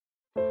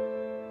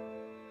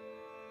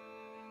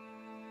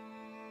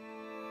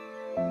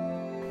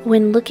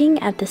When looking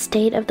at the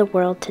state of the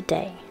world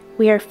today,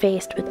 we are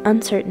faced with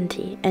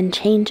uncertainty and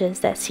changes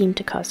that seem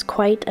to cause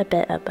quite a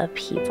bit of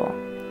upheaval.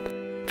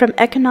 From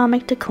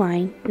economic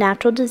decline,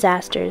 natural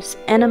disasters,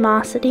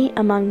 animosity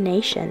among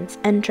nations,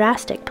 and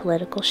drastic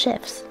political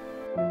shifts.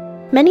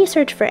 Many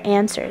search for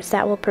answers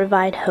that will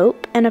provide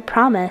hope and a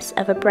promise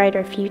of a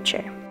brighter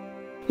future.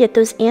 Yet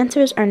those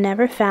answers are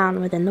never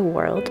found within the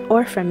world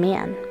or from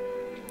man.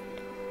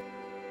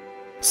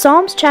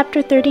 Psalms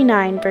chapter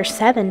 39 verse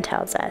 7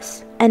 tells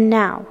us, "And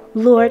now,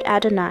 Lord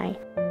Adonai,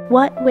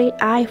 what wait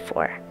I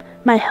for?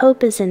 My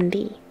hope is in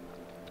thee."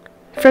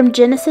 From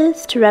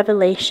Genesis to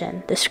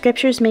Revelation, the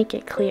scriptures make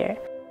it clear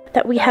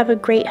that we have a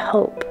great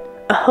hope,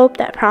 a hope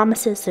that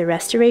promises the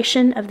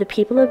restoration of the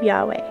people of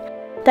Yahweh,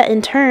 that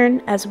in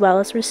turn as well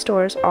as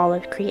restores all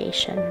of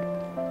creation.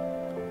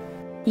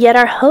 Yet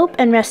our hope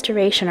and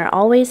restoration are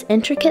always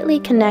intricately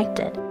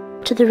connected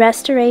to the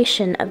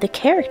restoration of the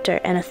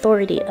character and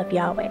authority of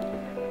Yahweh.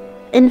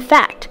 In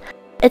fact,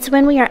 it's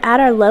when we are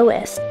at our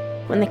lowest,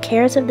 when the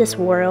cares of this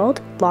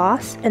world,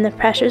 loss, and the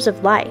pressures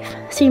of life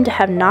seem to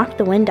have knocked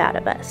the wind out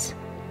of us,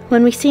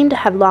 when we seem to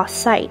have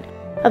lost sight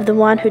of the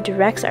one who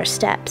directs our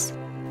steps,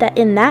 that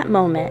in that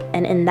moment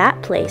and in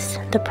that place,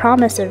 the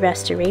promise of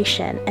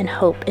restoration and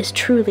hope is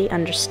truly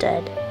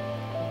understood.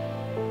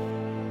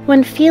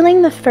 When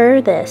feeling the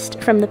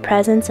furthest from the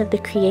presence of the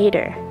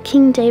Creator,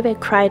 King David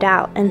cried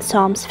out in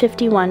Psalms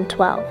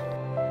 51:12,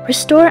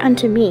 "Restore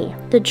unto me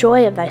the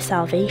joy of thy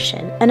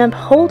salvation, and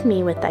uphold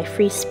me with thy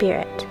free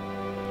spirit."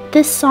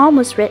 This psalm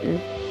was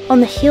written on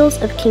the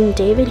heels of King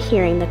David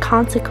hearing the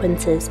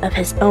consequences of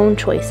his own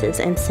choices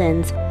and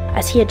sins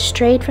as he had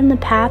strayed from the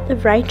path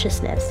of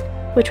righteousness,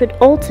 which would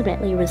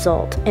ultimately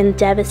result in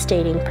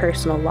devastating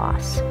personal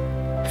loss.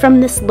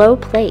 From this low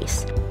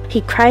place,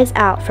 he cries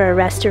out for a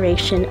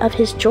restoration of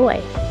his joy.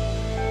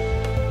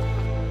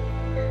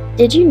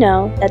 Did you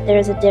know that there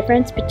is a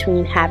difference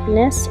between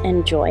happiness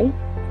and joy?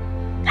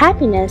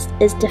 Happiness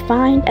is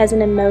defined as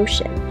an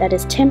emotion that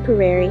is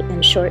temporary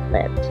and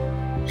short-lived,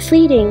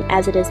 fleeting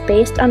as it is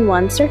based on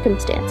one's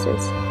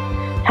circumstances.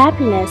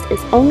 Happiness is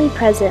only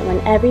present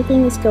when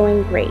everything is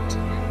going great,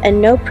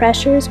 and no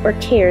pressures or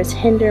cares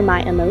hinder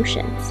my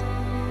emotions.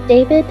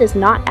 David does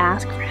not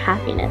ask for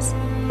happiness,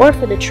 or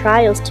for the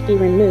trials to be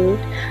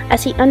removed,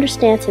 as he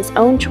understands his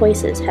own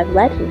choices have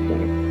led him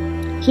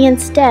here. He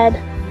instead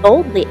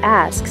boldly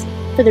asks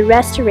for the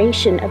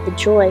restoration of the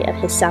joy of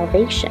his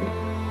salvation.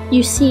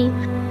 You see,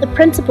 the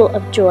principle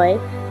of joy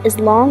is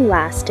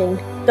long-lasting,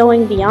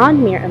 going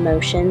beyond mere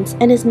emotions,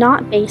 and is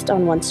not based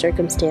on one's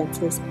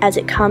circumstances, as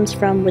it comes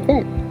from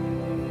within.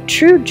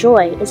 True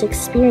joy is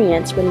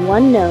experienced when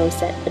one knows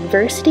that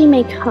adversity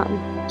may come,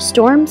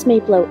 storms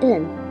may blow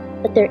in,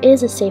 but there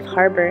is a safe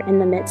harbor in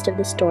the midst of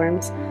the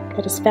storms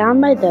that is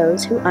found by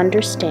those who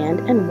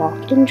understand and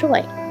walk in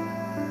joy.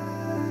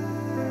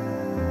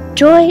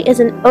 Joy is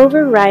an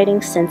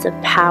overriding sense of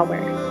power,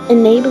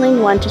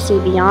 enabling one to see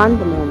beyond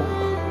the moment,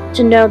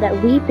 to know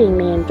that weeping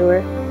may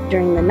endure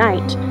during the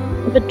night,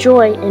 but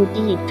joy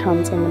indeed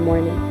comes in the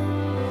morning.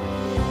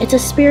 It's a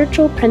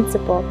spiritual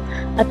principle,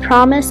 a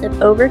promise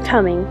of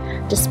overcoming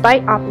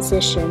despite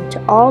opposition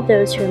to all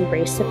those who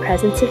embrace the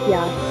presence of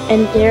Yah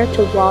and dare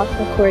to walk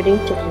according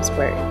to His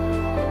word.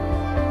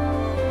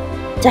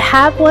 To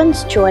have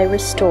one's joy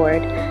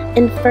restored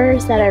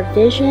infers that our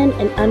vision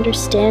and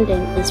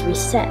understanding is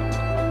reset.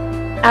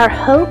 Our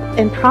hope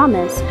and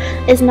promise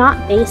is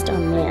not based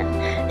on man.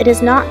 It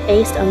is not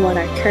based on what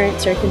our current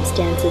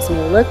circumstances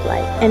may look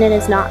like, and it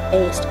is not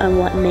based on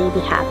what may be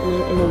happening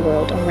in the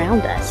world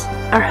around us.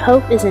 Our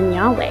hope is in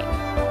Yahweh,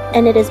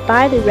 and it is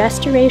by the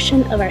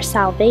restoration of our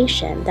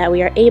salvation that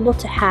we are able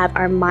to have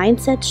our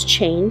mindsets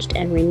changed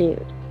and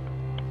renewed.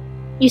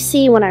 You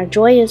see, when our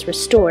joy is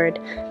restored,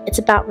 it's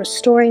about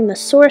restoring the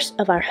source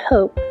of our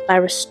hope by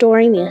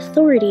restoring the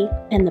authority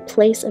and the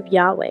place of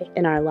Yahweh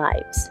in our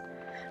lives.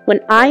 When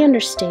I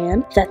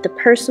understand that the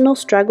personal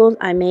struggles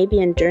I may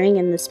be enduring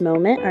in this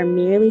moment are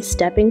merely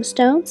stepping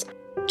stones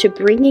to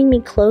bringing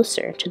me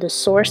closer to the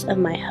source of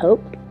my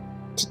hope,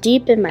 to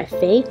deepen my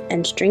faith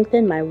and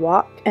strengthen my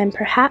walk, and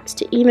perhaps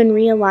to even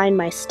realign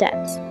my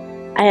steps,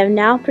 I have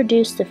now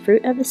produced the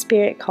fruit of the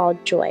Spirit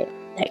called joy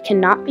that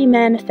cannot be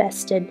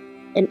manifested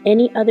in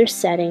any other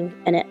setting,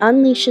 and it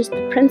unleashes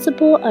the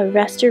principle of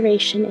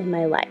restoration in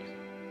my life.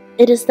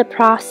 It is the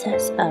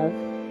process of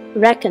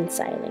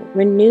reconciling,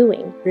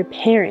 renewing,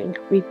 repairing,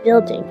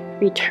 rebuilding,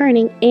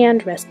 returning,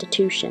 and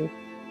restitution.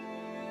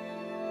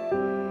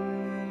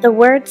 The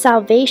word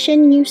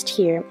salvation used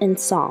here in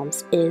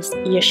Psalms is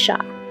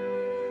Yeshua.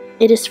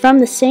 It is from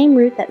the same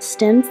root that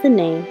stems the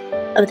name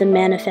of the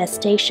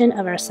manifestation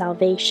of our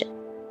salvation,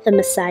 the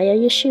Messiah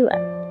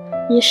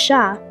Yeshua.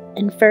 Yeshua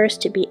infers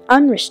to be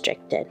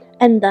unrestricted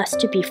and thus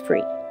to be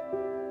free.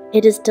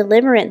 It is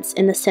deliverance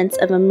in the sense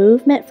of a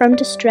movement from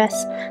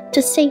distress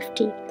to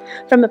safety,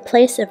 from a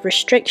place of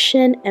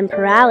restriction and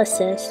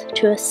paralysis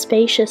to a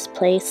spacious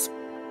place,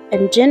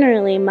 and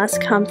generally must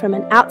come from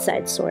an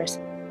outside source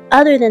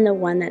other than the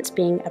one that's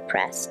being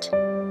oppressed.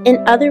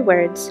 In other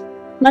words,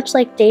 much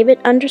like David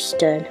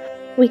understood,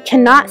 we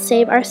cannot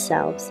save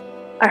ourselves.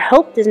 Our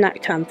hope does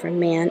not come from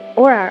man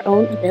or our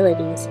own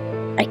abilities.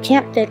 I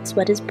can't fix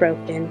what is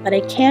broken, but I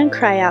can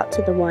cry out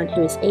to the one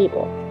who is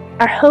able.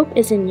 Our hope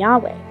is in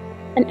Yahweh,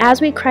 and as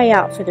we cry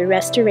out for the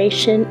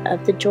restoration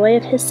of the joy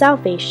of his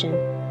salvation,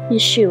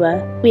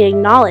 Yeshua, we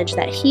acknowledge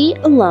that he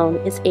alone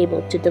is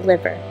able to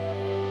deliver.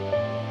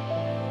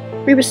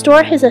 We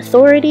restore his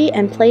authority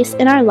and place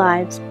in our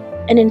lives,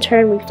 and in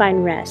turn we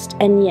find rest,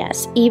 and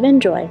yes, even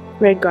joy,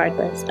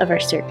 regardless of our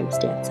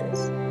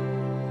circumstances.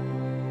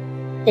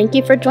 Thank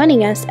you for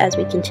joining us as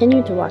we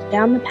continue to walk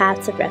down the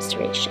paths of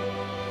restoration.